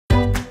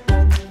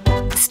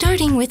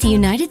Starting with the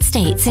United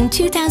States in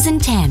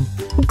 2010,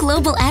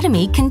 Global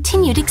Atomy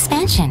continued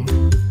expansion.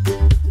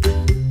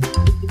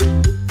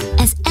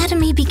 As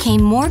Atomy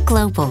became more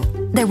global,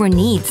 there were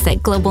needs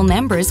that global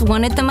members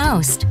wanted the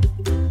most.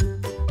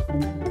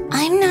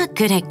 I'm not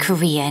good at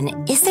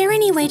Korean. Is there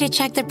any way to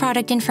check the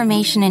product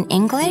information in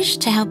English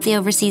to help the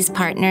overseas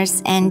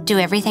partners and do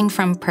everything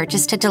from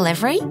purchase to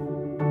delivery?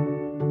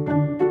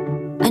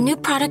 A new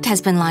product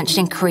has been launched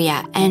in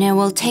Korea, and it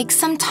will take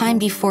some time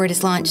before it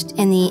is launched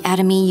in the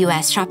Atomy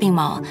US shopping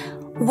mall.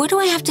 What do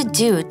I have to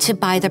do to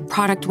buy the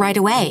product right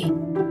away?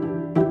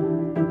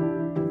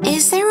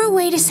 Is there a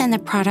way to send the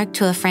product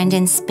to a friend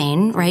in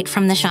Spain right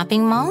from the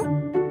shopping mall?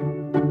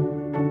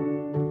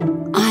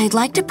 I'd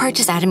like to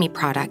purchase Atomy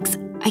products.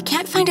 I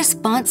can't find a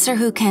sponsor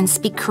who can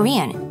speak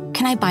Korean.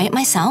 Can I buy it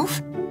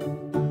myself?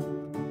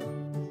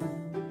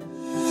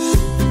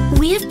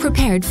 We have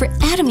prepared for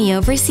Atomy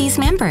overseas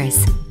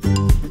members.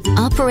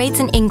 Operates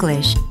in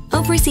English.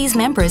 Overseas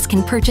members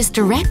can purchase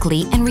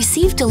directly and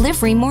receive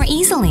delivery more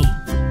easily.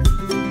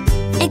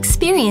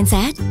 Experience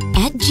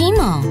At.G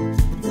Mall.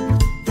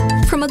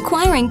 From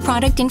acquiring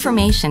product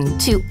information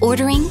to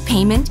ordering,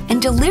 payment,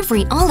 and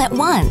delivery all at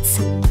once.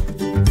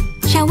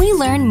 Shall we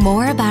learn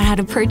more about how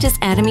to purchase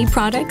Atomy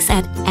products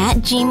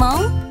at.G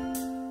Mall?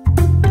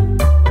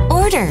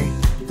 Order.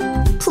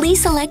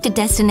 Please select a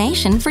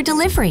destination for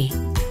delivery.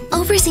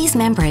 Overseas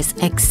members,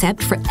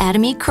 except for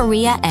Atomy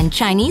Korea and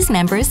Chinese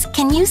members,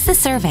 can use the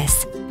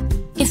service.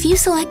 If you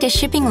select a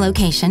shipping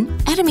location,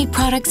 Atomy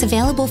products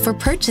available for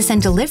purchase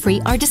and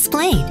delivery are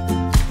displayed.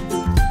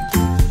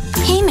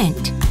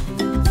 Payment.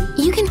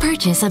 You can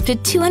purchase up to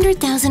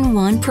 200,000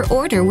 won per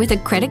order with a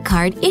credit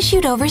card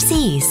issued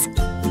overseas.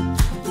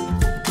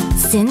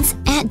 Since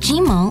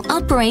At.G Mall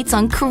operates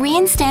on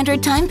Korean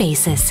Standard Time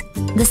basis,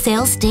 the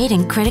sales date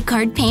and credit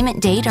card payment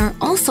date are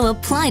also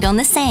applied on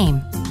the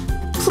same.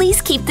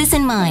 Please keep this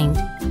in mind.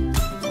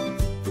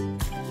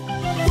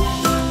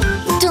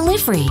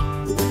 Delivery.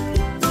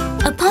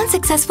 Upon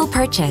successful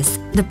purchase,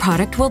 the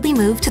product will be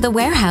moved to the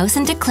warehouse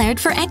and declared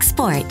for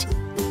export.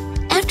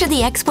 After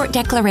the export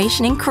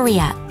declaration in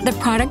Korea, the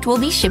product will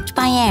be shipped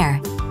by air.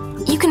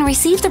 You can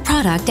receive the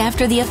product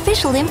after the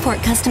official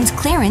import customs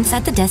clearance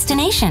at the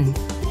destination.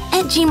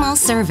 At.G Mall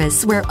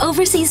service, where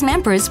overseas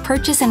members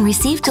purchase and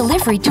receive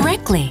delivery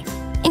directly.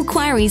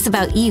 Inquiries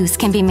about use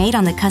can be made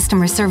on the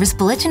customer service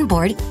bulletin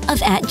board of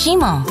At.G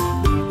Mall.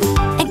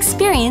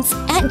 Experience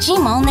At.G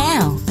Mall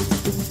now.